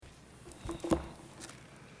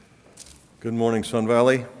Good morning, Sun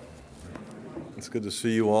Valley. It's good to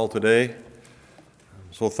see you all today. I'm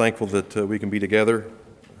so thankful that we can be together,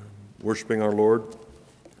 worshiping our Lord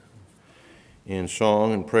in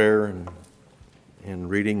song and prayer and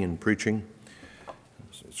reading and preaching.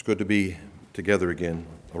 It's good to be together again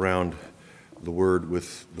around the Word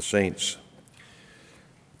with the saints.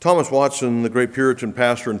 Thomas Watson, the great Puritan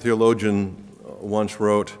pastor and theologian, once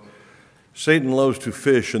wrote, "Satan loves to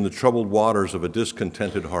fish in the troubled waters of a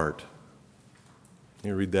discontented heart." Let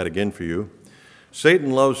me read that again for you. Satan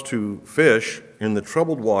loves to fish in the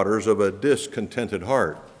troubled waters of a discontented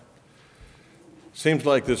heart. Seems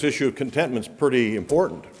like this issue of contentment is pretty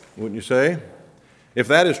important, wouldn't you say? If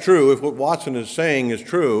that is true, if what Watson is saying is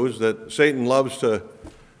true, is that Satan loves to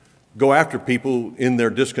go after people in their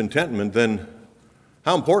discontentment, then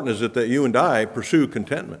how important is it that you and I pursue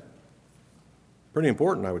contentment? Pretty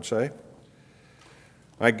important, I would say.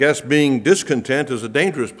 I guess being discontent is a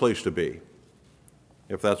dangerous place to be,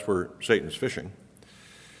 if that's where Satan's fishing.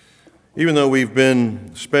 Even though we've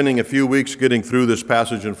been spending a few weeks getting through this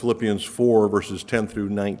passage in Philippians 4, verses 10 through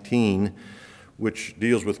 19, which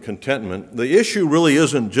deals with contentment, the issue really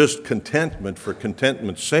isn't just contentment for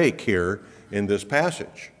contentment's sake here in this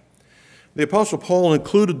passage. The Apostle Paul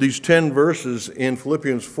included these 10 verses in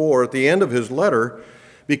Philippians 4 at the end of his letter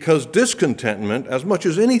because discontentment, as much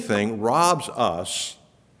as anything, robs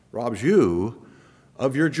you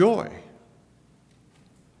of your joy.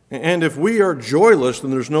 And if we are joyless,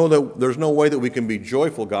 then there's no way that we can be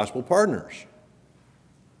joyful gospel partners.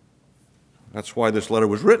 That's why this letter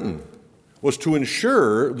was written, was to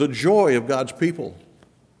ensure the joy of God's people.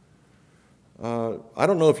 I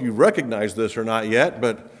don't know if you recognize this or not yet,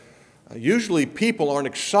 but usually people aren't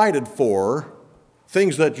excited for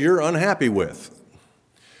things that you're unhappy with,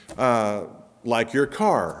 like your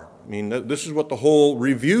car. I mean, this is what the whole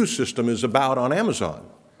review system is about on Amazon.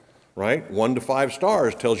 Right? 1 to 5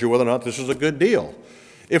 stars tells you whether or not this is a good deal.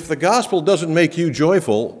 If the gospel doesn't make you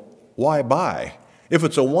joyful, why buy? If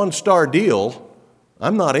it's a 1-star deal,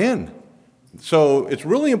 I'm not in. So it's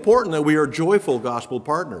really important that we are joyful gospel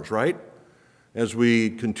partners, right? As we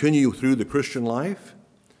continue through the Christian life.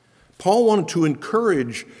 Paul wanted to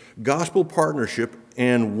encourage gospel partnership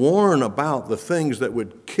and warn about the things that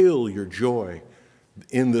would kill your joy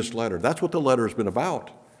in this letter. That's what the letter has been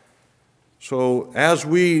about. So as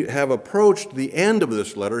we have approached the end of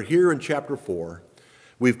this letter here in chapter 4,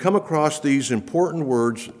 we've come across these important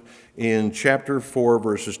words in chapter 4,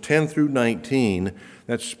 verses 10 through 19,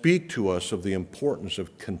 that speak to us of the importance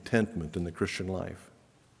of contentment in the Christian life.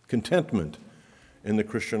 Contentment in the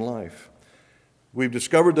Christian life. We've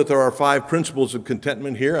discovered that there are 5 principles of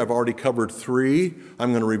contentment here. I've already covered 3. I'm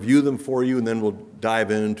going to review them for you, and then we'll dive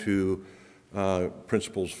into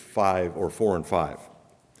principles 4 and 5.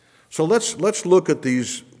 So let's look at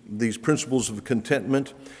these principles of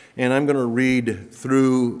contentment, and I'm going to read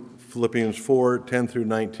through Philippians 4, 10 through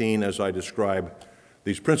 19 as I describe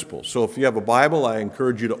these principles. So if you have a Bible, I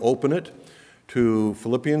encourage you to open it to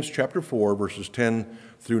Philippians chapter 4, verses 10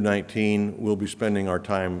 through 19. We'll be spending our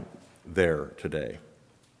time there today.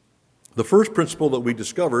 The first principle that we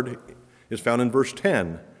discovered is found in verse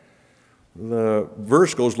 10. The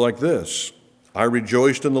verse goes like this: I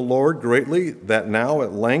rejoiced in the Lord greatly that now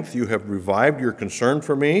at length you have revived your concern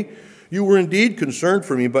for me. You were indeed concerned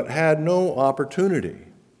for me, but had no opportunity.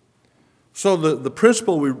 So the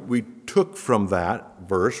principle we took from that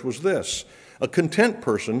verse was this: a content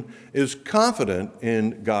person is confident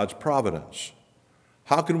in God's providence.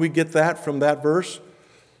 How can we get that from that verse?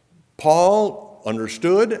 Paul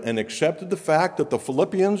understood and accepted the fact that the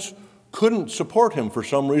Philippians couldn't support him for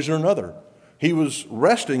some reason or another. He was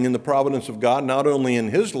resting in the providence of God, not only in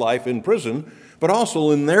his life in prison, but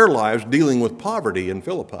also in their lives dealing with poverty in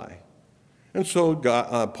Philippi. And so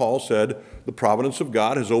Paul said, the providence of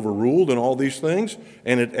God has overruled in all these things,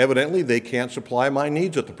 and evidently they can't supply my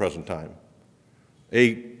needs at the present time.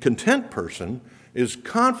 A content person is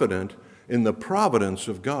confident in the providence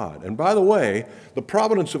of God. And by the way, the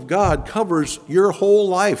providence of God covers your whole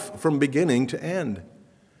life from beginning to end.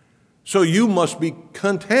 So you must be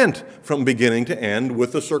content from beginning to end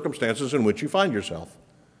with the circumstances in which you find yourself,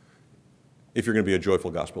 if you're going to be a joyful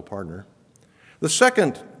gospel partner. The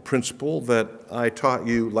second principle that I taught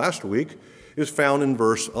you last week is found in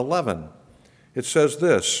verse 11. It says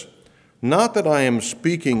this: not that I am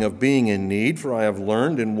speaking of being in need, for I have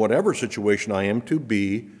learned in whatever situation I am to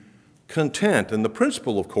be content. And the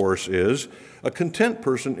principle, of course, is a content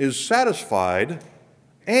person is satisfied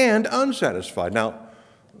and unsatisfied. Now,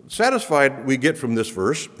 satisfied we get from this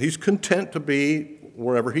verse. He's content to be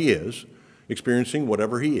wherever he is, experiencing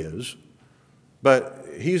whatever he is. But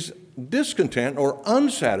he's discontent or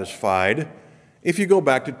unsatisfied if you go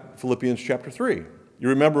back to Philippians chapter 3. You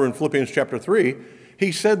remember in Philippians chapter 3,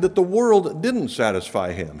 he said that the world didn't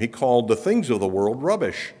satisfy him. He called the things of the world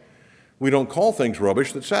rubbish. We don't call things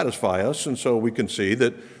rubbish that satisfy us, and so we can see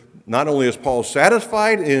that not only is Paul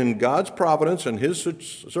satisfied in God's providence and his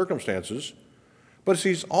circumstances, but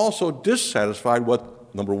he's also dissatisfied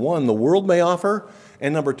what, number one, the world may offer,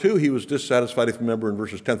 and number two, he was dissatisfied, if you remember in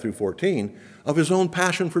verses 10 through 14, of his own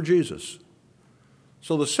passion for Jesus.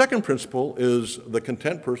 So the second principle is the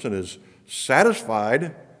content person is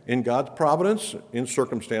satisfied in God's providence, in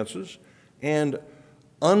circumstances, and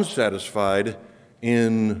unsatisfied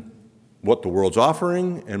in what the world's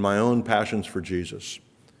offering and my own passions for Jesus.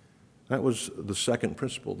 That was the second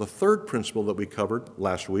principle. The third principle that we covered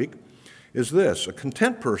last week is this: a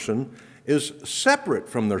content person is separate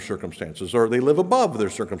from their circumstances, or they live above their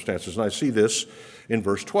circumstances. And I see this in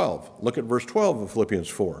verse 12. Look at verse 12 of Philippians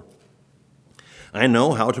 4. I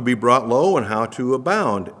know how to be brought low and how to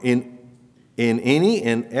abound. In any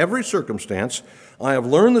and every circumstance, I have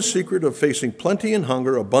learned the secret of facing plenty and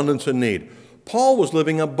hunger, abundance and need. Paul was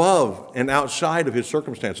living above and outside of his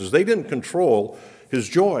circumstances. They didn't control his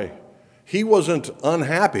joy. He wasn't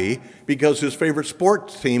unhappy because his favorite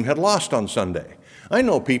sports team had lost on Sunday. I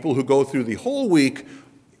know people who go through the whole week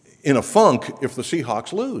in a funk if the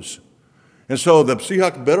Seahawks lose. And so the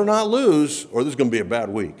Seahawks better not lose or this is going to be a bad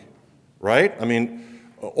week, right? I mean,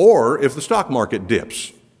 or if the stock market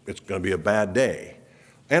dips, it's going to be a bad day.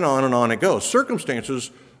 And on it goes.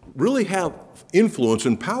 Circumstances really have influence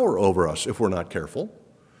and power over us if we're not careful.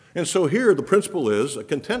 And so here the principle is a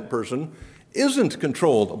content person isn't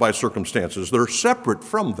controlled by circumstances. They're separate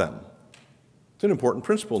from them. It's an important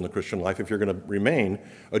principle in the Christian life if you're going to remain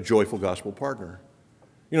a joyful gospel partner.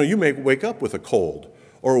 You know, you may wake up with a cold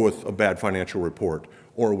or with a bad financial report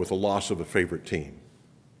or with a loss of a favorite team.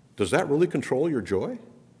 Does that really control your joy?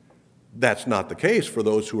 That's not the case for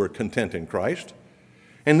those who are content in Christ.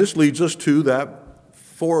 And this leads us to that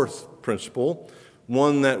fourth principle,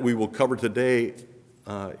 one that we will cover today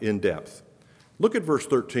in depth. Look at verse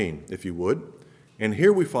 13, if you would. And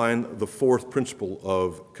here we find the fourth principle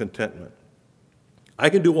of contentment. I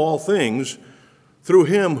can do all things through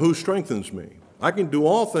him who strengthens me. I can do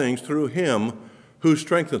all things through him who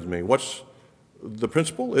strengthens me. What's the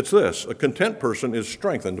principle? It's this: a content person is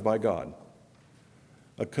strengthened by God.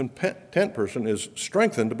 A content person is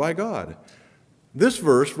strengthened by God. This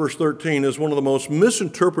verse, verse 13, is one of the most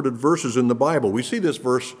misinterpreted verses in the Bible. We see this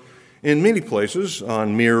verse in many places,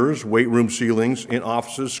 on mirrors, weight room ceilings, in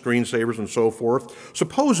offices, screensavers, and so forth,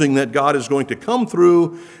 supposing that God is going to come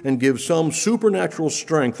through and give some supernatural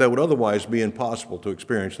strength that would otherwise be impossible to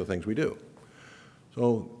experience the things we do.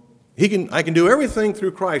 So I can do everything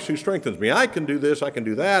through Christ who strengthens me. I can do this, I can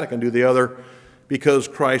do that, I can do the other, because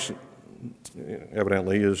Christ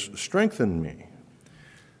evidently is strengthening me.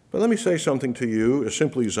 But let me say something to you as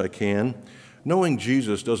simply as I can. Knowing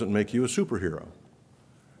Jesus doesn't make you a superhero.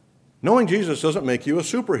 Knowing Jesus doesn't make you a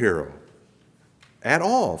superhero at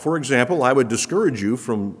all. For example, I would discourage you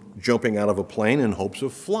from jumping out of a plane in hopes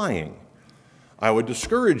of flying. I would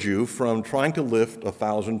discourage you from trying to lift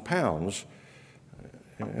 1,000 pounds,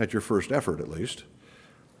 at your first effort at least,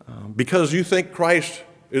 because you think Christ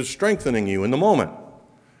is strengthening you in the moment.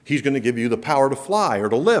 He's going to give you the power to fly or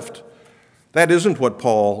to lift. That isn't what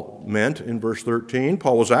Paul meant in verse 13.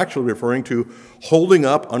 Paul was actually referring to holding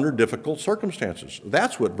up under difficult circumstances.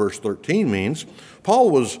 That's what verse 13 means.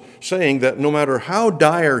 Paul was saying that no matter how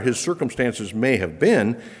dire his circumstances may have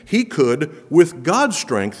been, he could, with God's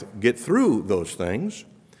strength, get through those things.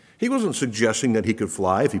 He wasn't suggesting that he could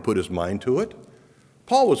fly if he put his mind to it.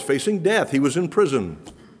 Paul was facing death. He was in prison.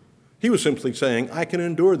 He was simply saying, I can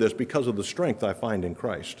endure this because of the strength I find in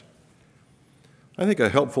Christ. I think a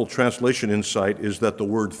helpful translation insight is that the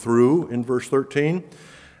word through in verse 13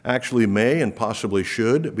 actually may and possibly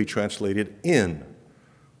should be translated in.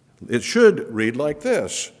 It should read like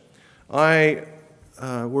this.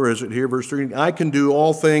 Where is it here? Verse 13. I can do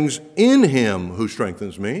all things in him who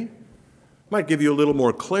strengthens me. Might give you a little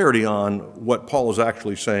more clarity on what Paul is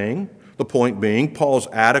actually saying. The point being, Paul's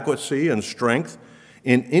adequacy and strength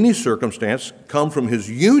in any circumstance come from his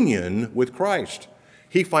union with Christ.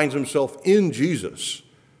 He finds himself in Jesus.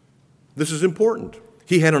 This is important.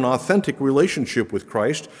 He had an authentic relationship with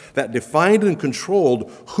Christ that defined and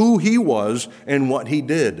controlled who he was and what he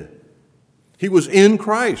did. He was in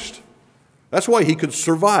Christ. That's why he could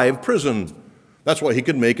survive prison. That's why he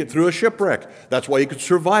could make it through a shipwreck. That's why he could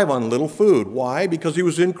survive on little food. Why? Because he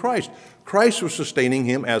was in Christ. Christ was sustaining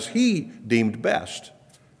him as he deemed best.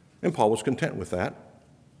 And Paul was content with that.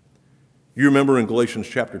 You remember in Galatians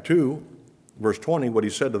chapter 2, Verse 20, what he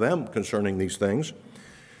said to them concerning these things.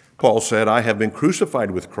 Paul said, I have been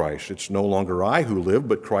crucified with Christ. It's no longer I who live,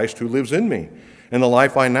 but Christ who lives in me. And the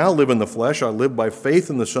life I now live in the flesh, I live by faith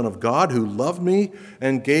in the Son of God who loved me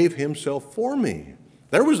and gave himself for me.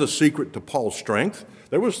 There was the secret to Paul's strength.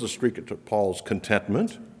 There was the secret to Paul's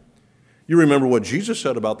contentment. You remember what Jesus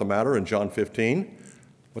said about the matter in John 15.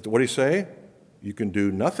 What did he say? You can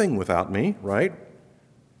do nothing without me, right?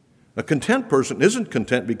 A content person isn't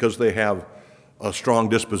content because they have a strong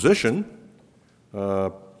disposition,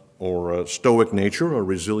 or a stoic nature, or a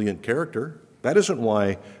resilient character. That isn't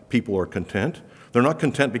why people are content. They're not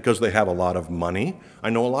content because they have a lot of money. I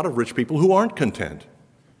know a lot of rich people who aren't content.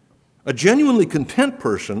 A genuinely content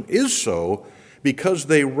person is so because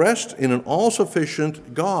they rest in an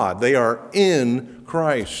all-sufficient God. They are in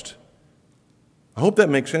Christ. I hope that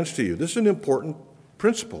makes sense to you. This is an important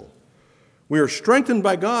principle. We are strengthened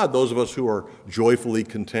by God, those of us who are joyfully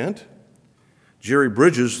content. Jerry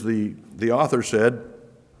Bridges, the author, said,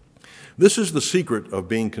 this is the secret of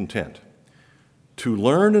being content, to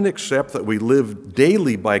learn and accept that we live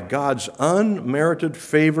daily by God's unmerited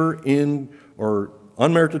favor given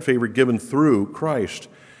through Christ,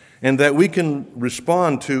 and that we can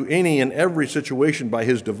respond to any and every situation by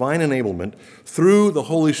his divine enablement through the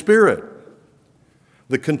Holy Spirit.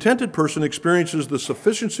 The contented person experiences the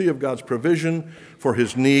sufficiency of God's provision for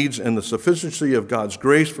his needs and the sufficiency of God's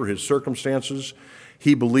grace for his circumstances.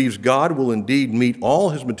 He believes God will indeed meet all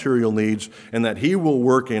his material needs and that he will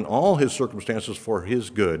work in all his circumstances for his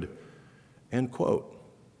good. End quote.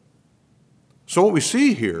 So what we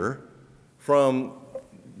see here from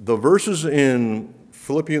the verses in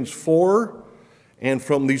Philippians 4 and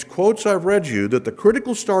from these quotes I've read you, that the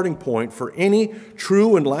critical starting point for any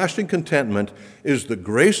true and lasting contentment is the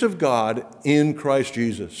grace of God in Christ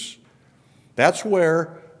Jesus. That's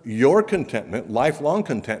where your contentment, lifelong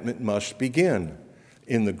contentment, must begin.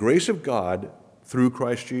 In the grace of God through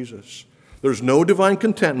Christ Jesus. There's no divine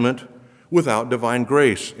contentment without divine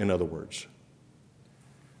grace, in other words.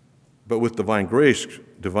 But with divine grace,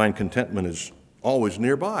 divine contentment is always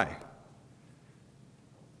nearby.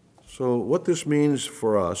 So what this means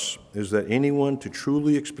for us is that anyone to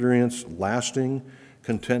truly experience lasting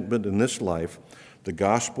contentment in this life, the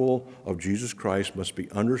gospel of Jesus Christ must be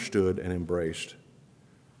understood and embraced.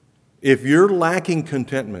 If you're lacking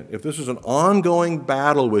contentment, if this is an ongoing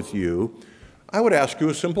battle with you, I would ask you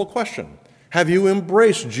a simple question. Have you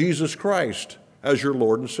embraced Jesus Christ as your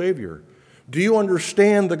Lord and Savior? Do you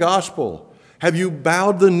understand the gospel? Have you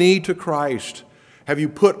bowed the knee to Christ? Have you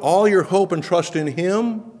put all your hope and trust in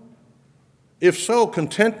him? If so,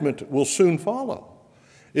 contentment will soon follow.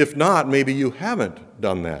 If not, maybe you haven't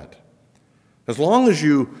done that. As long as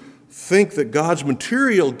you think that God's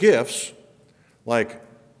material gifts, like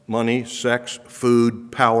money, sex,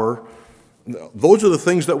 food, power, those are the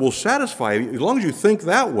things that will satisfy you. As long as you think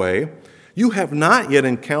that way, you have not yet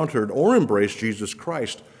encountered or embraced Jesus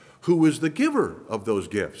Christ, who is the giver of those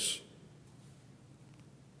gifts.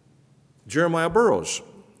 Jeremiah Burroughs,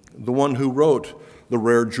 the one who wrote The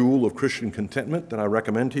Rare Jewel of Christian Contentment that I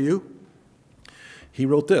recommend to you, he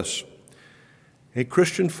wrote this: a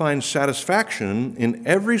Christian finds satisfaction in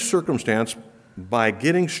every circumstance by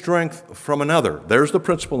getting strength from another. There's the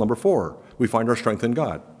principle number 4. We find our strength in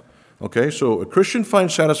God. Okay, so a Christian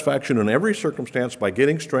finds satisfaction in every circumstance by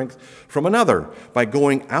getting strength from another, by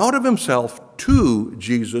going out of himself to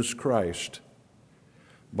Jesus Christ.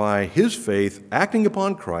 By his faith, acting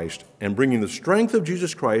upon Christ and bringing the strength of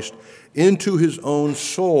Jesus Christ into his own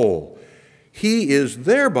soul. He is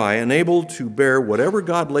thereby enabled to bear whatever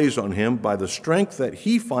God lays on him by the strength that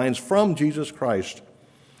he finds from Jesus Christ.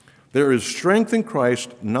 There is strength in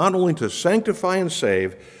Christ not only to sanctify and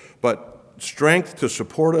save, but strength to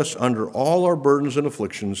support us under all our burdens and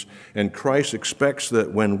afflictions, and Christ expects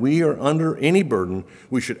that when we are under any burden,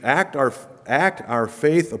 we should act our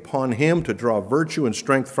faith upon him to draw virtue and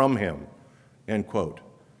strength from him. End quote.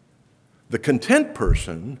 The content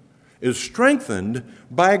person is strengthened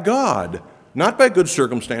by God, not by good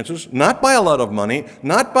circumstances, not by a lot of money,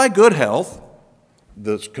 not by good health.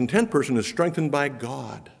 The content person is strengthened by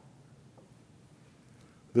God.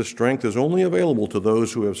 This strength is only available to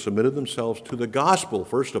those who have submitted themselves to the gospel,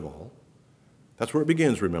 first of all. That's where it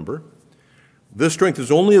begins, remember. This strength is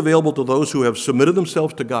only available to those who have submitted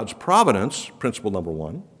themselves to God's providence, principle number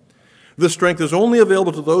 1. This strength is only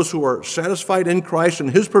available to those who are satisfied in Christ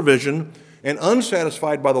and his provision and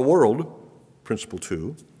unsatisfied by the world, principle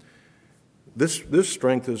 2. This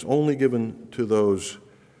strength is only given to those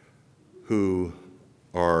who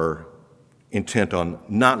are intent on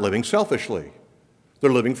not living selfishly.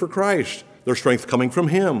 They're living for Christ. Their strength coming from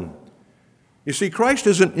him. You see, Christ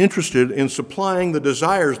isn't interested in supplying the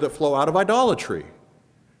desires that flow out of idolatry.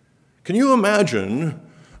 Can you imagine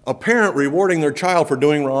a parent rewarding their child for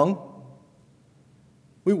doing wrong?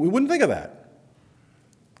 We wouldn't think of that.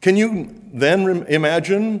 Can you then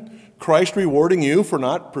imagine Christ rewarding you for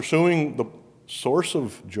not pursuing the source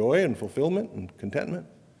of joy and fulfillment and contentment?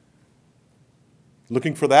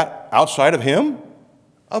 Looking for that outside of Him?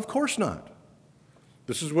 Of course not.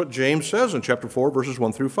 This is what James says in chapter 4, verses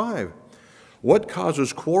 1 through 5. What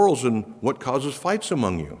causes quarrels and what causes fights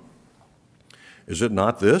among you? Is it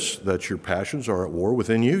not this, that your passions are at war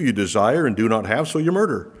within you? You desire and do not have, so you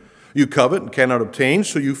murder. You covet and cannot obtain,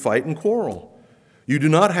 so you fight and quarrel. You do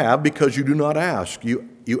not have because you do not ask.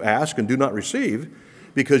 You ask and do not receive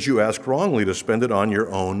because you ask wrongly to spend it on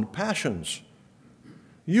your own passions.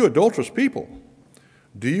 You adulterous people,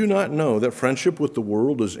 do you not know that friendship with the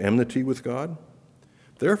world is enmity with God?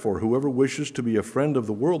 Therefore, whoever wishes to be a friend of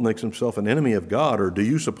the world makes himself an enemy of God. Or do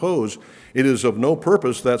you suppose it is of no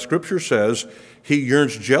purpose that Scripture says He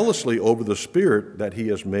yearns jealously over the Spirit that He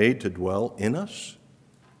has made to dwell in us?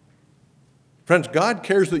 Friends, God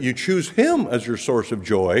cares that you choose Him as your source of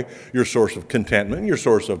joy, your source of contentment, your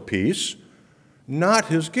source of peace, not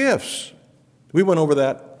His gifts. We went over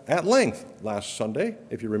that at length last Sunday,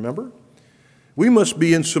 if you remember. We must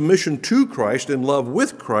be in submission to Christ, in love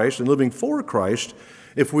with Christ, and living for Christ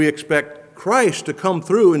if we expect Christ to come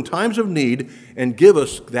through in times of need and give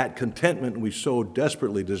us that contentment we so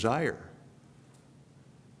desperately desire.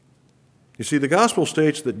 You see, the gospel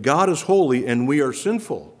states that God is holy and we are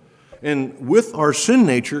sinful. And with our sin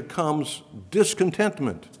nature comes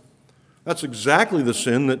discontentment. That's exactly the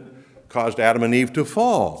sin that caused Adam and Eve to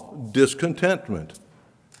fall, discontentment.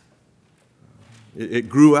 It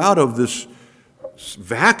grew out of this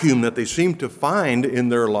vacuum that they seemed to find in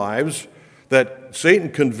their lives that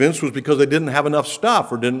Satan convinced was because they didn't have enough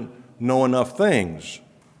stuff or didn't know enough things.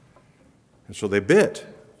 And so they bit.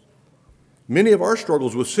 Many of our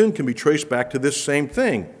struggles with sin can be traced back to this same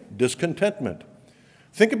thing, discontentment.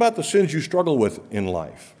 Think about the sins you struggle with in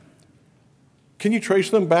life. Can you trace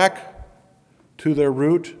them back to their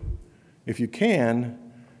root? If you can,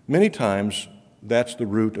 many times that's the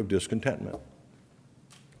root of discontentment.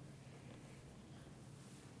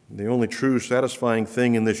 The only true satisfying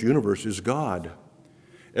thing in this universe is God.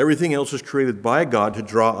 Everything else is created by God to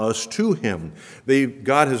draw us to Him.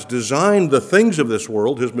 God has designed the things of this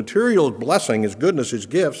world, His material blessing, His goodness, His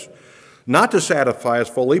gifts, not to satisfy us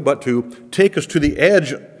fully, but to take us to the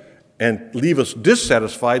edge and leave us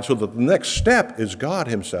dissatisfied so that the next step is God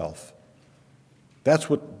Himself. That's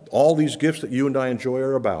what all these gifts that you and I enjoy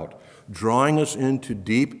are about, drawing us into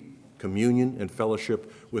deep communion and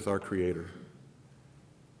fellowship with our Creator.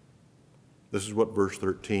 This is what verse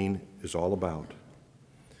 13 is all about.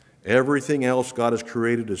 Everything else God has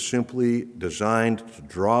created is simply designed to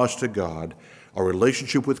draw us to God. Our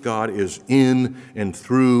relationship with God is in and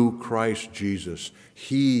through Christ Jesus.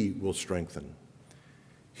 He will strengthen.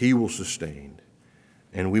 He will sustain.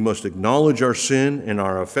 And we must acknowledge our sin and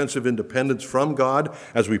our offensive independence from God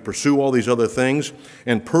as we pursue all these other things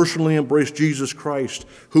and personally embrace Jesus Christ,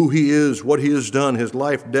 who He is, what He has done, His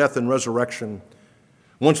life, death, and resurrection.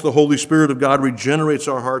 Once the Holy Spirit of God regenerates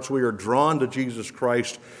our hearts, we are drawn to Jesus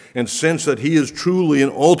Christ and sense that He is truly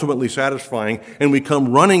and ultimately satisfying, and we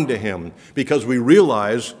come running to Him because we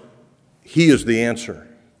realize He is the answer.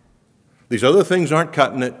 These other things aren't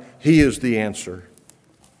cutting it. He is the answer.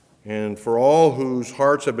 And for all whose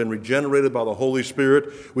hearts have been regenerated by the Holy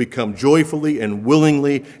Spirit, we come joyfully and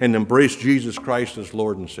willingly and embrace Jesus Christ as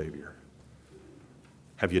Lord and Savior.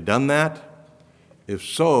 Have you done that? If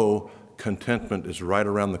so, contentment is right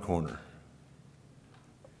around the corner.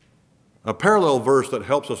 A parallel verse that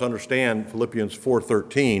helps us understand Philippians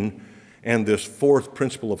 4:13 and this fourth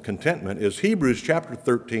principle of contentment is Hebrews chapter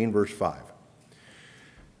 13, verse 5.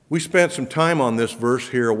 We spent some time on this verse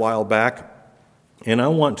here a while back, and I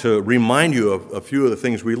want to remind you of a few of the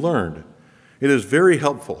things we learned. It is very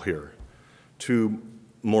helpful here to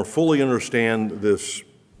more fully understand this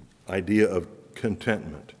idea of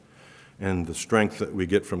contentment and the strength that we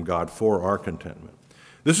get from God for our contentment.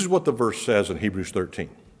 This is what the verse says in Hebrews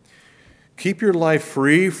 13. Keep your life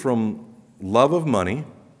free from love of money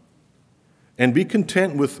and be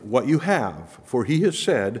content with what you have, for He has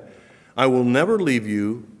said, I will never leave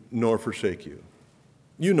you nor forsake you.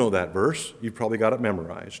 You know that verse. You've probably got it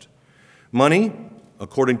memorized. Money,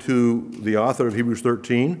 according to the author of Hebrews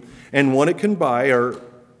 13, and what it can buy are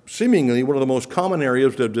seemingly one of the most common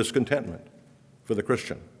areas of discontentment for the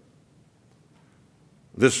Christian.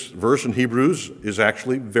 This verse in Hebrews is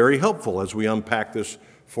actually very helpful as we unpack this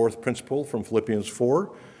fourth principle from Philippians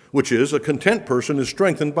 4, which is a content person is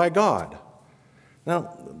strengthened by God.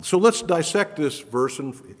 Now, so let's dissect this verse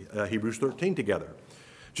in Hebrews 13 together.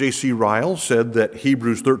 J.C. Ryle said that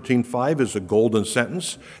Hebrews 13:5 is a golden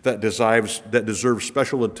sentence that deserves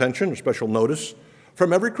special attention or special notice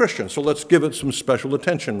from every Christian. So let's give it some special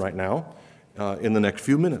attention right now in the next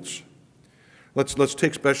few minutes. Let's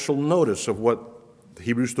take special notice of what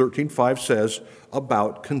Hebrews 13:5 says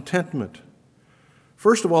about contentment.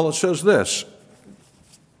 First of all, it says this: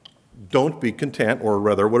 don't be content, or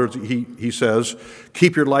rather, what is he says,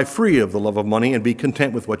 keep your life free of the love of money and be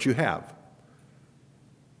content with what you have.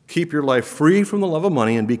 Keep your life free from the love of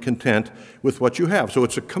money and be content with what you have. So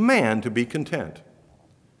it's a command to be content.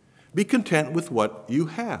 Be content with what you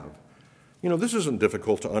have. You know, this isn't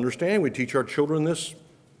difficult to understand. We teach our children this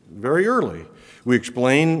very early. We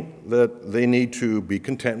explain that they need to be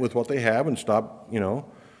content with what they have and stop,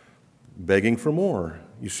 begging for more.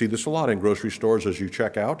 You see this a lot in grocery stores as you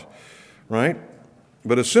check out, right?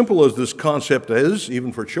 But as simple as this concept is,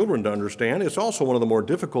 even for children to understand, it's also one of the more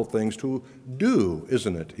difficult things to do,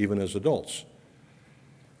 isn't it, even as adults?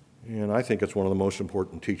 And I think it's one of the most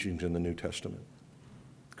important teachings in the New Testament.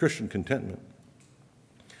 Christian contentment.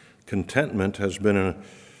 Contentment has been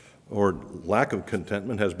or lack of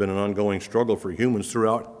contentment has been an ongoing struggle for humans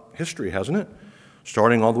throughout history, hasn't it?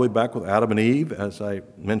 Starting all the way back with Adam and Eve, as I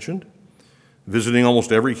mentioned. Visiting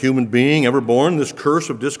almost every human being ever born, this curse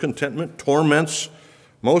of discontentment torments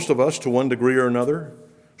most of us to one degree or another.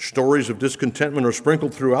 Stories of discontentment are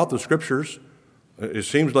sprinkled throughout the Scriptures. It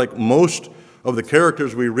seems like most of the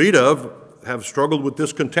characters we read of have struggled with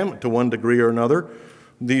discontentment to one degree or another.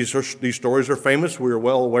 These stories are famous. We are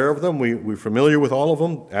well aware of them. We're familiar with all of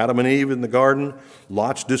them. Adam and Eve in the garden.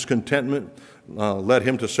 Lot's discontentment led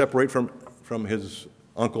him to separate from his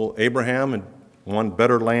uncle Abraham and want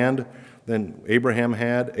better land than Abraham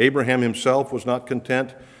had. Abraham himself was not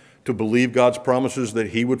content to believe God's promises that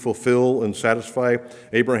he would fulfill and satisfy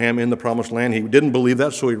Abraham in the promised land. He didn't believe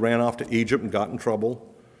that, so he ran off to Egypt and got in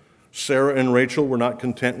trouble. Sarah and Rachel were not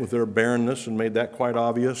content with their barrenness and made that quite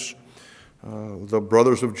obvious. The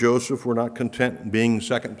brothers of Joseph were not content being in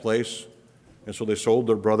second place, and so they sold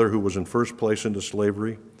their brother who was in first place into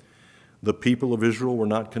slavery. The people of Israel were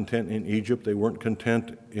not content in Egypt. They weren't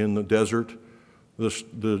content in the desert.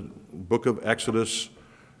 The book of Exodus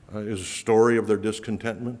is a story of their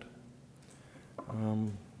discontentment.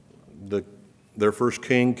 Their first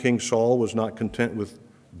king, King Saul, was not content with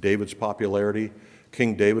David's popularity.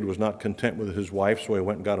 King David was not content with his wife, so he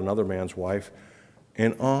went and got another man's wife.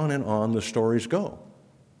 And on the stories go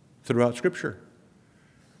throughout Scripture.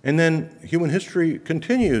 And then human history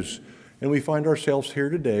continues, and we find ourselves here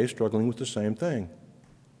today struggling with the same thing,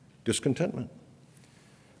 discontentment.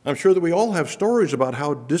 I'm sure that we all have stories about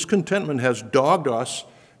how discontentment has dogged us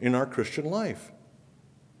in our Christian life.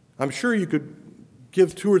 I'm sure you could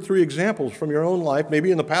give 2 or 3 examples from your own life,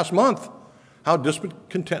 maybe in the past month, how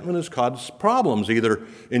discontentment has caused problems, either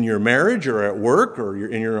in your marriage or at work or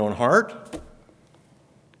in your own heart.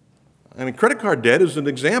 I mean, credit card debt is an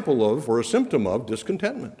example of, or a symptom of,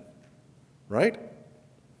 discontentment, right?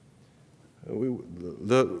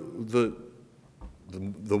 The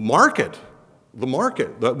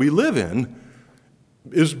market that we live in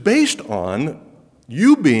is based on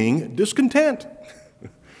you being discontent.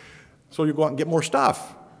 So you go out and get more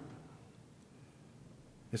stuff.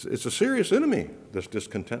 It's a serious enemy, this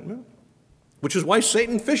discontentment, which is why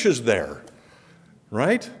Satan fishes there,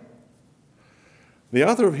 right? The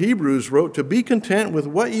author of Hebrews wrote to be content with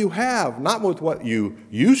what you have, not with what you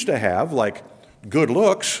used to have, like good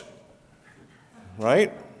looks,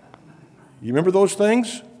 right? You remember those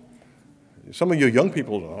things? Some of you young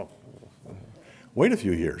people, wait a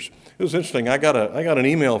few years. It was interesting. I got an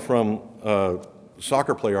email from a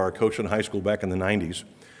soccer player I coached in high school back in the 90s,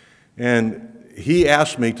 and he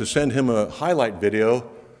asked me to send him a highlight video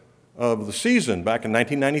of the season back in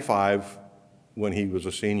 1995 when he was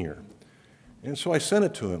a senior. And so I sent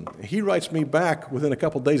it to him. He writes me back within a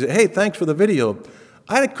couple of days, hey, thanks for the video.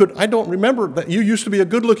 I don't remember that you used to be a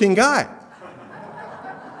good-looking guy.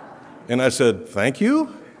 And I said, thank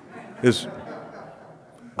you?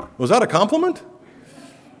 Was that a compliment?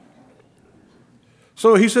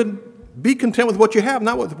 So he said, be content with what you have,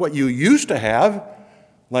 not with what you used to have,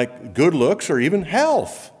 like good looks or even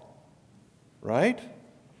health, right?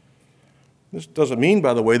 This doesn't mean,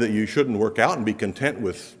 by the way, that you shouldn't work out and be content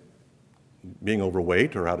with being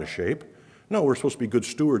overweight or out of shape. No, we're supposed to be good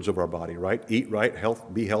stewards of our body, right? Eat right,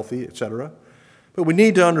 be healthy, etc. But we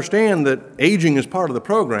need to understand that aging is part of the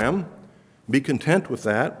program. Be content with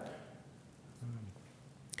that.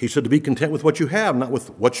 He said to be content with what you have, not with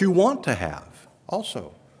what you want to have.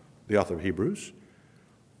 Also, the author of Hebrews,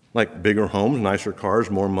 like bigger homes, nicer cars,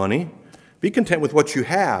 more money. Be content with what you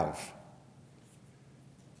have.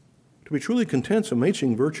 To be truly content is an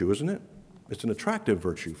amazing virtue, isn't it? It's an attractive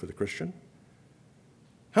virtue for the Christian.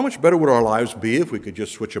 How much better would our lives be if we could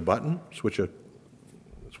just switch a button, switch,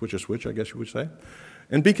 I guess you would say,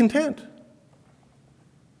 and be content?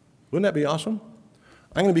 Wouldn't that be awesome?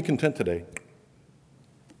 I'm going to be content today.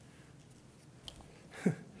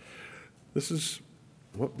 This is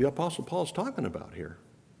what the Apostle Paul is talking about here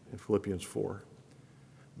in Philippians 4.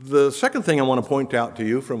 The second thing I want to point out to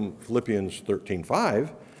you from Philippians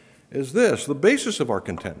 13:5 is this, the basis of our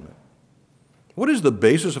contentment. What is the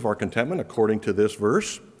basis of our contentment according to this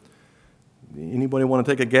verse? Anybody want to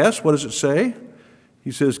take a guess? What does it say?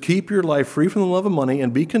 He says, keep your life free from the love of money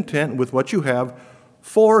and be content with what you have,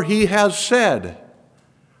 for he has said.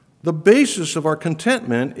 The basis of our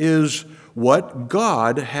contentment is what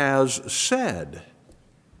God has said.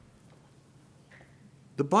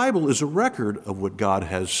 The Bible is a record of what God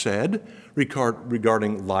has said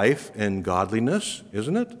regarding life and godliness,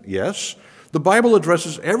 isn't it? Yes. The Bible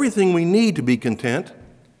addresses everything we need to be content.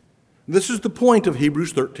 This is the point of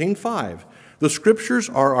Hebrews 13:5. The Scriptures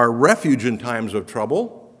are our refuge in times of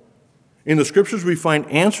trouble. In the Scriptures, we find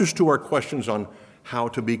answers to our questions on how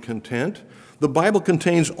to be content. The Bible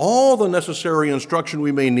contains all the necessary instruction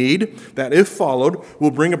we may need that, if followed,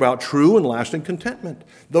 will bring about true and lasting contentment.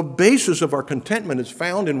 The basis of our contentment is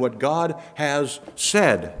found in what God has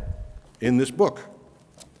said in this book.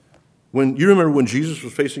 You remember when Jesus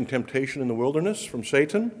was facing temptation in the wilderness from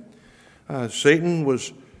Satan? Satan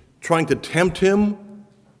was trying to tempt him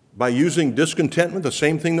by using discontentment, the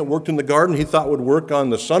same thing that worked in the garden he thought would work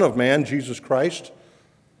on the Son of Man, Jesus Christ.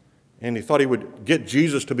 And he thought he would get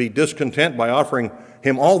Jesus to be discontent by offering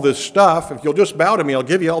him all this stuff. If you'll just bow to me, I'll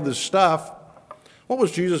give you all this stuff. What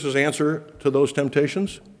was Jesus' answer to those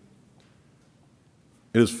temptations?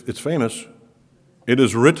 It's famous. It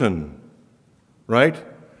is written, right?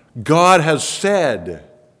 God has said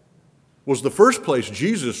was the first place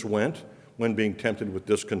Jesus went when being tempted with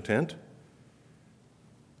discontent.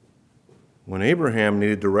 When Abraham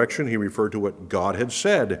needed direction, he referred to what God had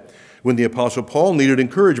said. When the Apostle Paul needed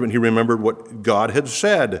encouragement, he remembered what God had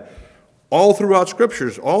said. All throughout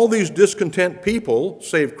Scriptures, all these discontent people,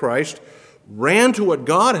 save Christ, ran to what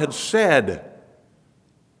God had said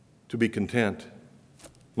to be content.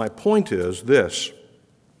 My point is this,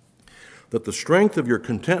 that the strength of your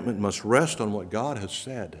contentment must rest on what God has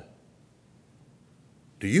said.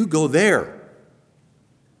 Do you go there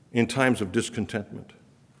in times of discontentment?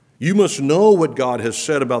 You must know what God has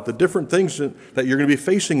said about the different things that you're going to be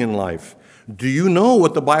facing in life. Do you know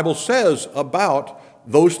what the Bible says about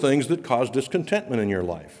those things that cause discontentment in your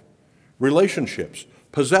life? Relationships,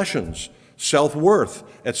 possessions, self-worth,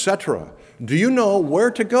 etc. Do you know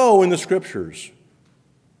where to go in the Scriptures?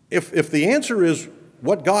 If the answer is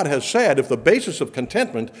what God has said, if the basis of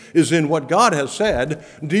contentment is in what God has said,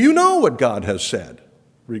 do you know what God has said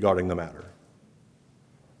regarding the matter?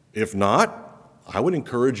 If not, I would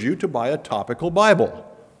encourage you to buy a topical Bible.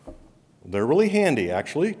 They're really handy,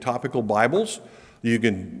 actually, topical Bibles. You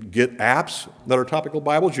can get apps that are topical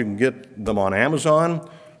Bibles. You can get them on Amazon.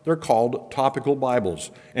 They're called topical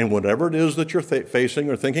Bibles. And whatever it is that you're facing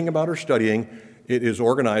or thinking about or studying, it is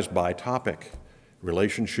organized by topic.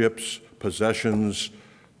 Relationships, possessions,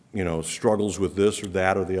 struggles with this or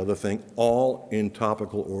that or the other thing, all in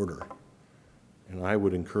topical order. And I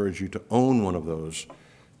would encourage you to own one of those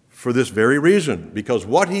for this very reason, because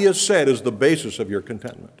what he has said is the basis of your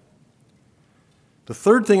contentment. The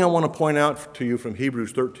third thing I want to point out to you from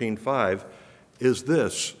Hebrews 13:5 is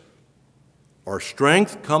this. Our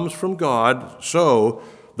strength comes from God, so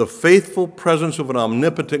the faithful presence of an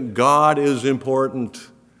omnipotent God is important.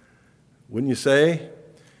 Wouldn't you say?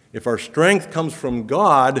 If our strength comes from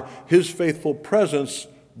God, his faithful presence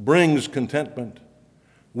brings contentment.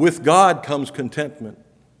 With God comes contentment.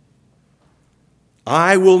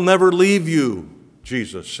 I will never leave you,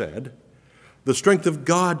 Jesus said. The strength of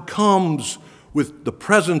God comes with the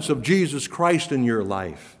presence of Jesus Christ in your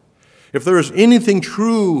life. If there is anything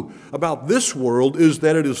true about this world, is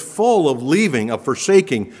that it is full of leaving, of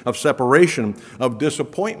forsaking, of separation, of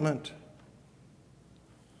disappointment.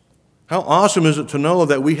 How awesome is it to know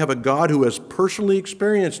that we have a God who has personally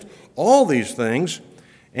experienced all these things,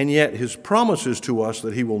 and yet his promises to us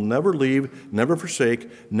that he will never leave, never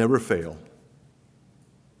forsake, never fail.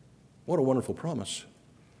 What a wonderful promise.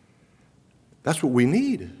 That's what we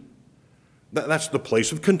need. That's the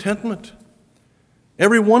place of contentment.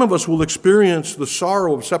 Every one of us will experience the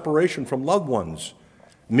sorrow of separation from loved ones.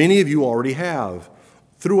 Many of you already have.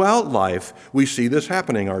 Throughout life, we see this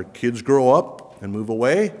happening. Our kids grow up and move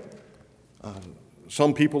away.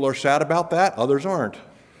 Some people are sad about that, others aren't.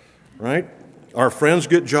 right? Our friends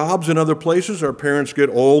get jobs in other places. Our parents get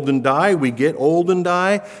old and die. We get old and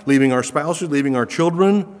die, leaving our spouses, leaving our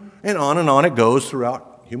children, and on it goes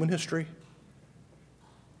throughout human history.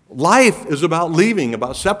 Life is about leaving,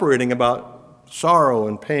 about separating, about sorrow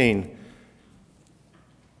and pain.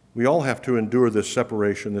 We all have to endure this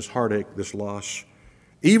separation, this heartache, this loss.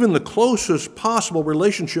 Even the closest possible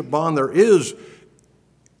relationship bond there is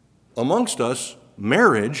amongst us,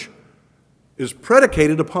 marriage, is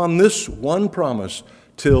predicated upon this one promise: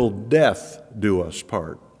 till death do us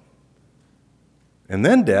part. And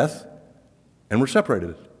then death, and we're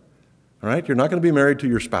separated. All right? You're not going to be married to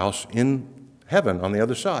your spouse in heaven on the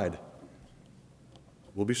other side.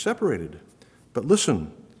 We'll be separated. But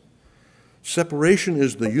listen, separation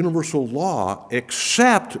is the universal law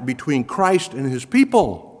except between Christ and his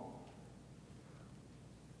people.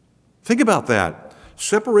 Think about that.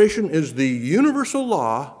 Separation is the universal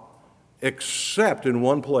law except in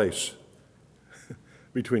one place,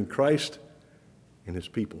 between Christ and his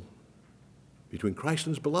people, between Christ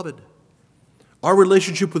and his beloved. Our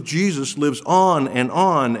relationship with Jesus lives on and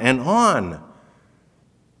on and on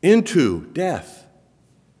into death.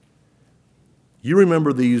 You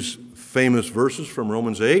remember these famous verses from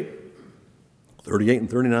Romans 8, 38 and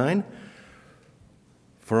 39?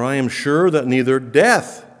 For I am sure that neither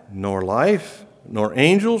death nor life, nor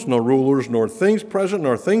angels, nor rulers, nor things present,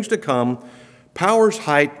 nor things to come, powers,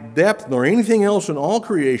 height, depth, nor anything else in all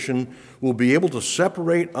creation will be able to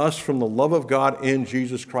separate us from the love of God in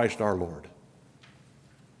Jesus Christ our Lord.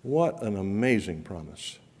 What an amazing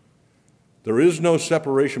promise. There is no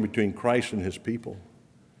separation between Christ and his people.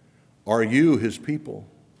 Are you his people?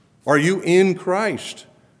 Are you in Christ?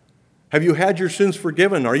 Have you had your sins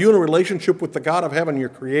forgiven? Are you in a relationship with the God of heaven, your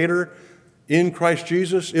Creator, in Christ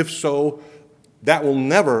Jesus? If so, that will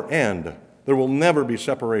never end. There will never be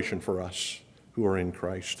separation for us who are in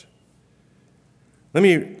Christ. Let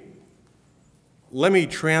me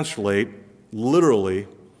translate literally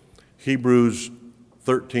Hebrews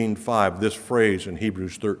 13:5, this phrase in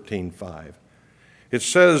Hebrews 13:5. It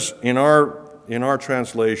says in our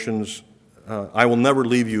translations, I will never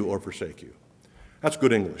leave you or forsake you. That's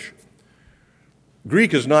good English.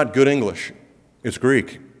 Greek is not good English. It's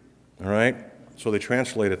Greek, all right? So they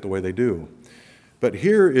translate it the way they do. But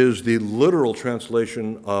here is the literal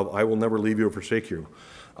translation of I will never leave you or forsake you.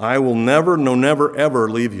 I will never, no, never, ever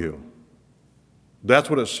leave you. That's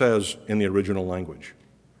what it says in the original language.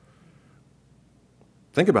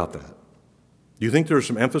 Think about that. Do you think there's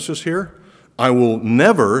some emphasis here? I will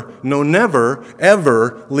never, no, never,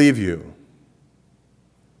 ever leave you.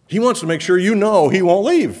 He wants to make sure you know he won't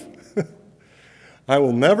leave. I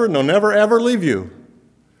will never, no, never, ever leave you.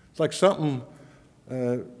 It's like something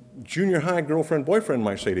junior high girlfriend, boyfriend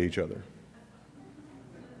might say to each other.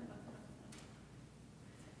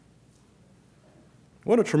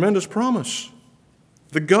 What a tremendous promise.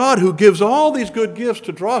 The God who gives all these good gifts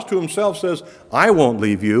to draw us to himself says, I won't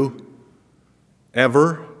leave you,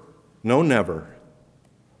 ever, no, never.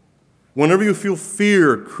 Whenever you feel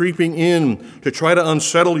fear creeping in to try to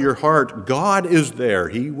unsettle your heart, God is there.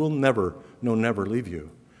 He will never, no, never leave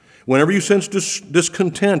you. Whenever you sense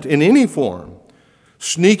discontent in any form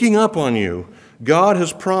sneaking up on you, God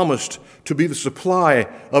has promised to be the supply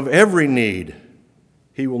of every need.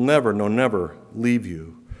 He will never, no, never leave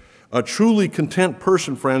you. A truly content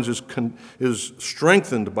person, friends, is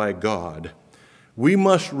strengthened by God. We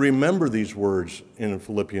must remember these words in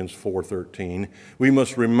Philippians 4:13. We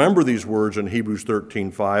must remember these words in Hebrews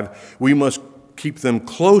 13:5. We must keep them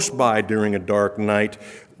close by during a dark night.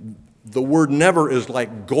 The word never is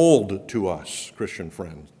like gold to us, Christian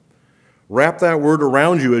friends. Wrap that word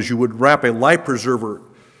around you as you would wrap a life preserver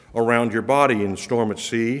around your body in storm at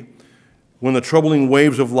sea. When the troubling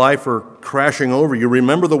waves of life are crashing over you,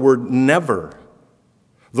 remember the word never.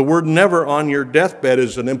 The word never on your deathbed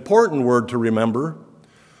is an important word to remember.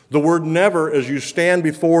 The word never as you stand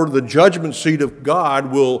before the judgment seat of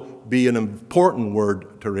God will be an important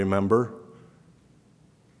word to remember.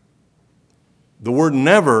 The word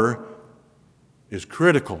never is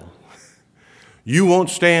critical. You won't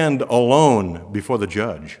stand alone before the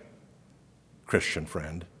judge, Christian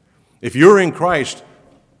friend. If you're in Christ,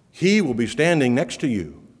 he will be standing next to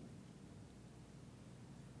you,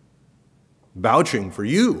 vouching for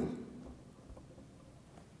you.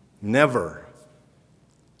 Never,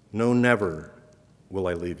 no, never will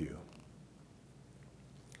I leave you.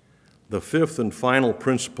 The fifth and final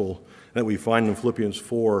principle that we find in Philippians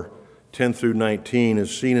 4:10 through 19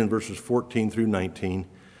 is seen in verses 14 through 19.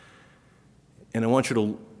 And I want you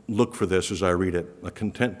to look for this as I read it. A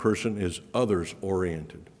content person is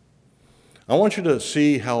others-oriented. I want you to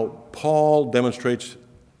see how Paul demonstrates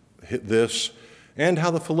this and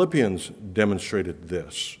how the Philippians demonstrated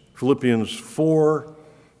this. Philippians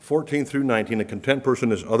 4:14 through 19, a content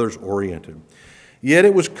person is others-oriented. Yet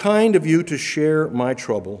it was kind of you to share my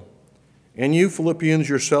trouble. And you Philippians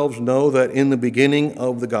yourselves know that in the beginning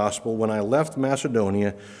of the gospel, when I left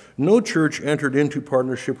Macedonia, no church entered into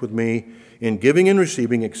partnership with me in giving and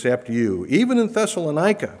receiving except you. Even in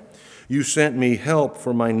Thessalonica, you sent me help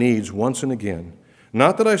for my needs once and again.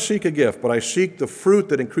 Not that I seek a gift, but I seek the fruit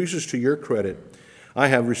that increases to your credit. I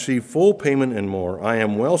have received full payment and more. I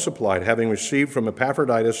am well supplied, having received from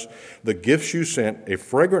Epaphroditus the gifts you sent, a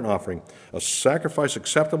fragrant offering, a sacrifice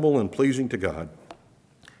acceptable and pleasing to God.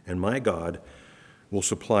 And my God will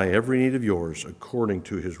supply every need of yours according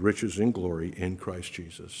to his riches in glory in Christ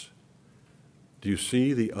Jesus. Do you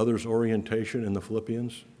see the others' orientation in the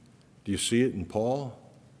Philippians? Do you see it in Paul?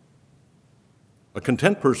 A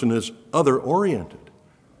content person is other-oriented.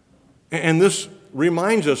 And this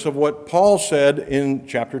reminds us of what Paul said in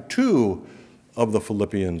chapter 2 of the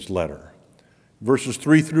Philippians letter, verses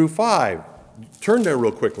 3 through 5. Turn there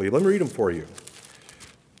real quickly. Let me read them for you.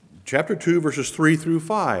 Chapter 2, verses 3 through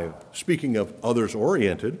 5. Speaking of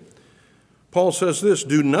others-oriented, Paul says this,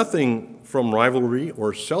 do nothing from rivalry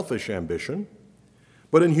or selfish ambition,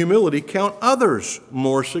 but in humility count others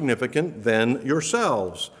more significant than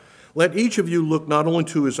yourselves. Let each of you look not only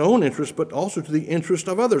to his own interest, but also to the interest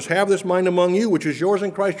of others. Have this mind among you, which is yours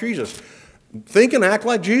in Christ Jesus. Think and act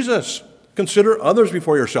like Jesus. Consider others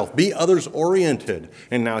before yourself. Be others-oriented.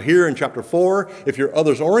 And now here in chapter 4, if you're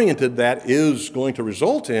others-oriented, that is going to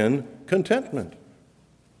result in contentment.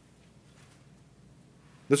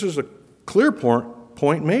 This is a clear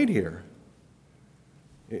point made here.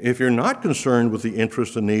 If you're not concerned with the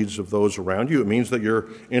interests and needs of those around you, it means that you're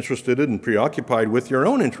interested and preoccupied with your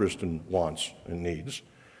own interests and wants and needs.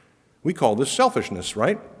 We call this selfishness,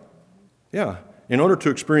 right? Yeah. In order to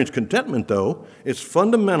experience contentment, though, it's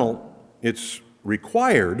fundamental, it's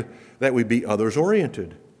required that we be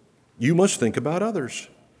others-oriented. You must think about others.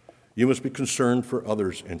 You must be concerned for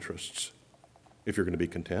others' interests if you're going to be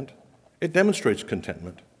content. It demonstrates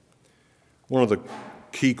contentment. One of the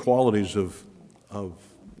key qualities of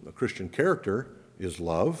a Christian character is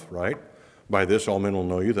love, right? By this all men will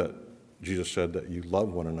know you, that Jesus said that you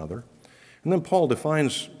love one another. And then Paul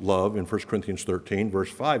defines love in 1 Corinthians 13,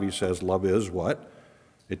 verse 5. He says love is what?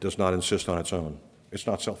 It does not insist on its own. It's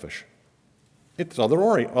not selfish. It's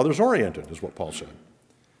others-oriented, is what Paul said.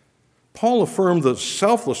 Paul affirmed the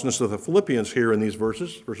selflessness of the Philippians here in these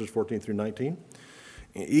verses 14 through 19.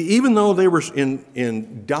 Even though they were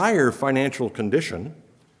in dire financial condition,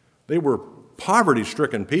 they were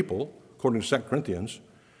poverty-stricken people, according to 2 Corinthians,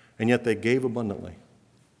 and yet they gave abundantly.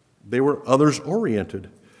 They were others-oriented.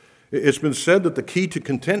 It's been said that the key to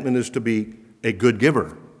contentment is to be a good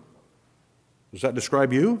giver. Does that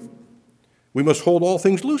describe you? We must hold all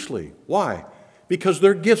things loosely. Why? Because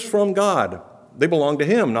they're gifts from God. They belong to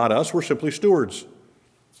Him, not us. We're simply stewards.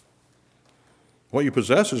 What you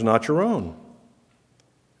possess is not your own.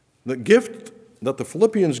 The gift that the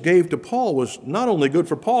Philippians gave to Paul was not only good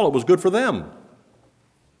for Paul, it was good for them.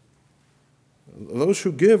 Those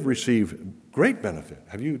who give receive great benefit.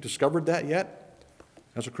 Have you discovered that yet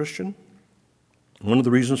as a Christian? One of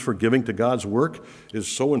the reasons for giving to God's work is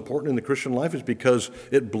so important in the Christian life is because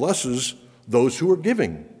it blesses those who are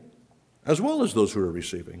giving as well as those who are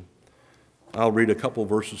receiving. I'll read a couple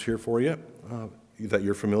verses here for you that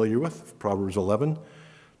you're familiar with. Proverbs 11,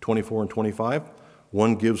 24 and 25.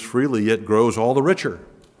 One gives freely, yet grows all the richer.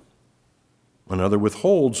 Another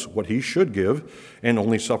withholds what he should give and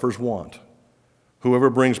only suffers want. Whoever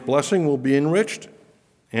brings blessing will be enriched,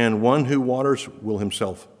 and one who waters will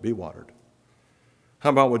himself be watered.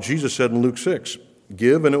 How about what Jesus said in Luke 6?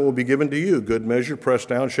 Give, and it will be given to you. Good measure, pressed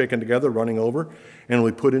down, shaken together, running over, and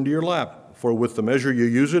will be put into your lap. For with the measure you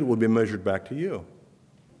use it will be measured back to you.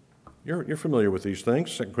 You're familiar with these things.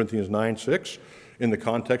 2 Corinthians 9:6. In the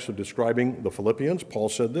context of describing the Philippians, Paul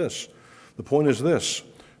said this. The point is this.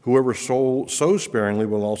 Whoever sows sparingly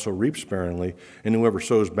will also reap sparingly, and whoever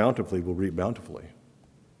sows bountifully will reap bountifully.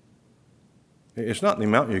 It's not in the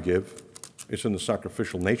amount you give. It's in the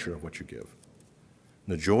sacrificial nature of what you give,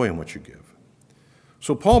 and the joy in what you give.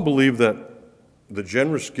 So Paul believed that the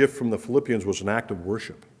generous gift from the Philippians was an act of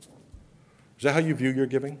worship. Is that how you view your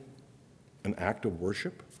giving? An act of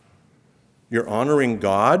worship? You're honoring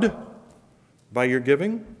God by your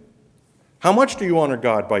giving? How much do you honor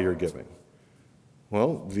God by your giving?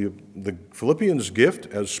 Well, the Philippians' gift,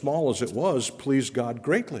 as small as it was, pleased God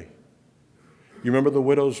greatly. You remember the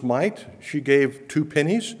widow's mite? She gave 2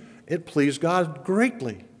 pennies. It pleased God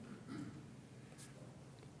greatly.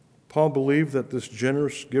 Paul believed that this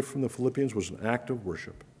generous gift from the Philippians was an act of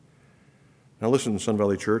worship. Now listen, Sun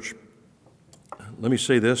Valley Church, let me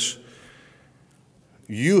say this.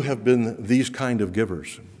 You have been these kind of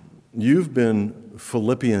givers. You've been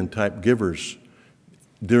Philippian-type givers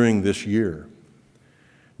during this year.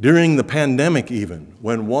 During the pandemic even,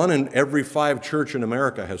 when 1 in every 5 church in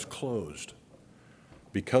America has closed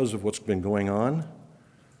because of what's been going on,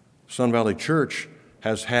 Sun Valley Church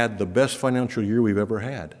has had the best financial year we've ever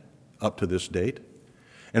had up to this date.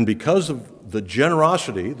 And because of the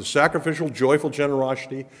generosity, the sacrificial, joyful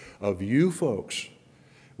generosity of you folks,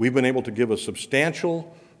 we've been able to give a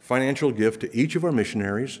substantial financial gift to each of our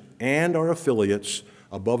missionaries and our affiliates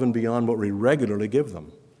above and beyond what we regularly give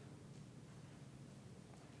them.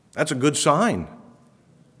 That's a good sign.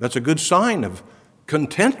 That's a good sign of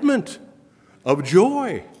contentment, of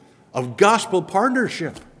joy, of gospel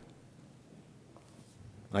partnership.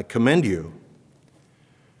 I commend you.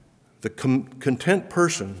 The content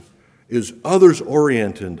person is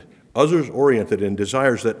others-oriented and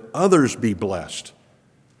desires that others be blessed.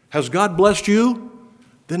 Has God blessed you?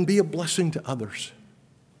 Then be a blessing to others.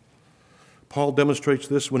 Paul demonstrates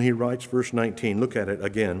this when he writes verse 19. Look at it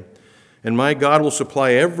again. And my God will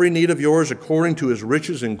supply every need of yours according to his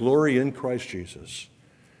riches and glory in Christ Jesus.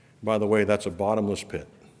 By the way, that's a bottomless pit,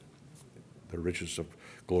 the riches of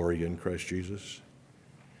glory in Christ Jesus.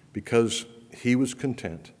 Because he was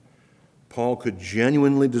content, Paul could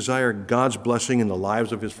genuinely desire God's blessing in the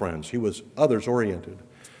lives of his friends. He was others-oriented.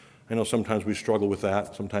 I know sometimes we struggle with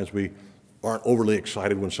that. Sometimes we aren't overly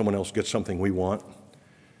excited when someone else gets something we want.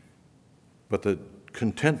 But the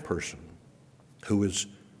content person who is,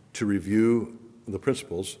 to review the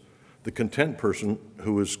principles, the content person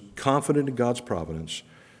who is confident in God's providence,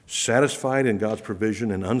 satisfied in God's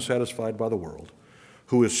provision and unsatisfied by the world,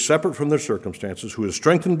 who is separate from their circumstances, who is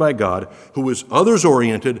strengthened by God, who is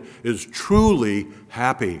others-oriented, is truly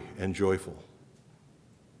happy and joyful,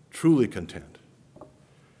 truly content.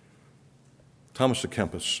 Thomas à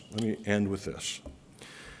Kempis, let me end with this.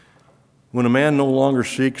 When a man no longer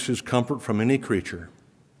seeks his comfort from any creature,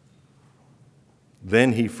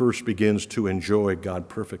 then he first begins to enjoy God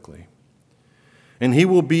perfectly. And he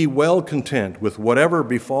will be well content with whatever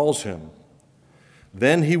befalls him.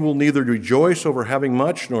 Then he will neither rejoice over having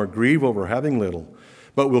much nor grieve over having little,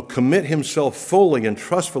 but will commit himself fully and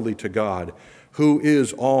trustfully to God, who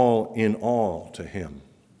is all in all to him.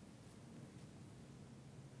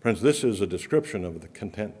 Friends, this is a description of the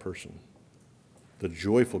content person, the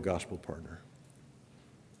joyful gospel partner.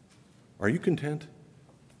 Are you content?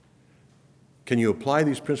 Can you apply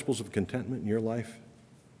these principles of contentment in your life?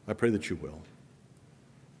 I pray that you will.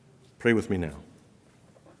 Pray with me now.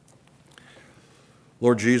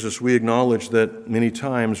 Lord Jesus, we acknowledge that many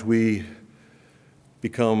times we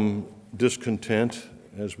become discontent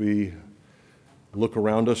as we look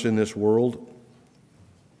around us in this world.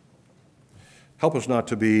 Help us not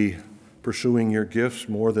to be pursuing your gifts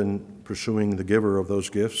more than pursuing the giver of those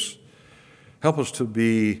gifts. Help us to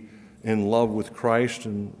be in love with Christ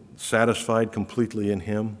and satisfied completely in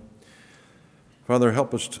him. Father,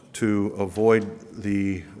 help us to avoid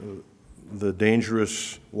the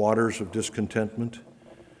dangerous waters of discontentment.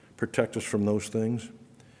 Protect us from those things.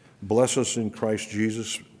 Bless us in Christ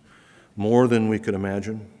Jesus more than we could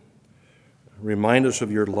imagine. Remind us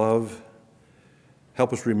of your love.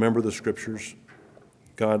 Help us remember the Scriptures.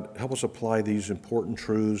 God, help us apply these important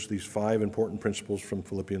truths, these 5 important principles from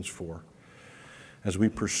Philippians 4, as we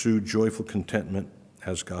pursue joyful contentment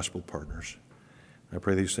as gospel partners. I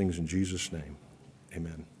pray these things in Jesus' name.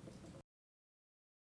 Amen.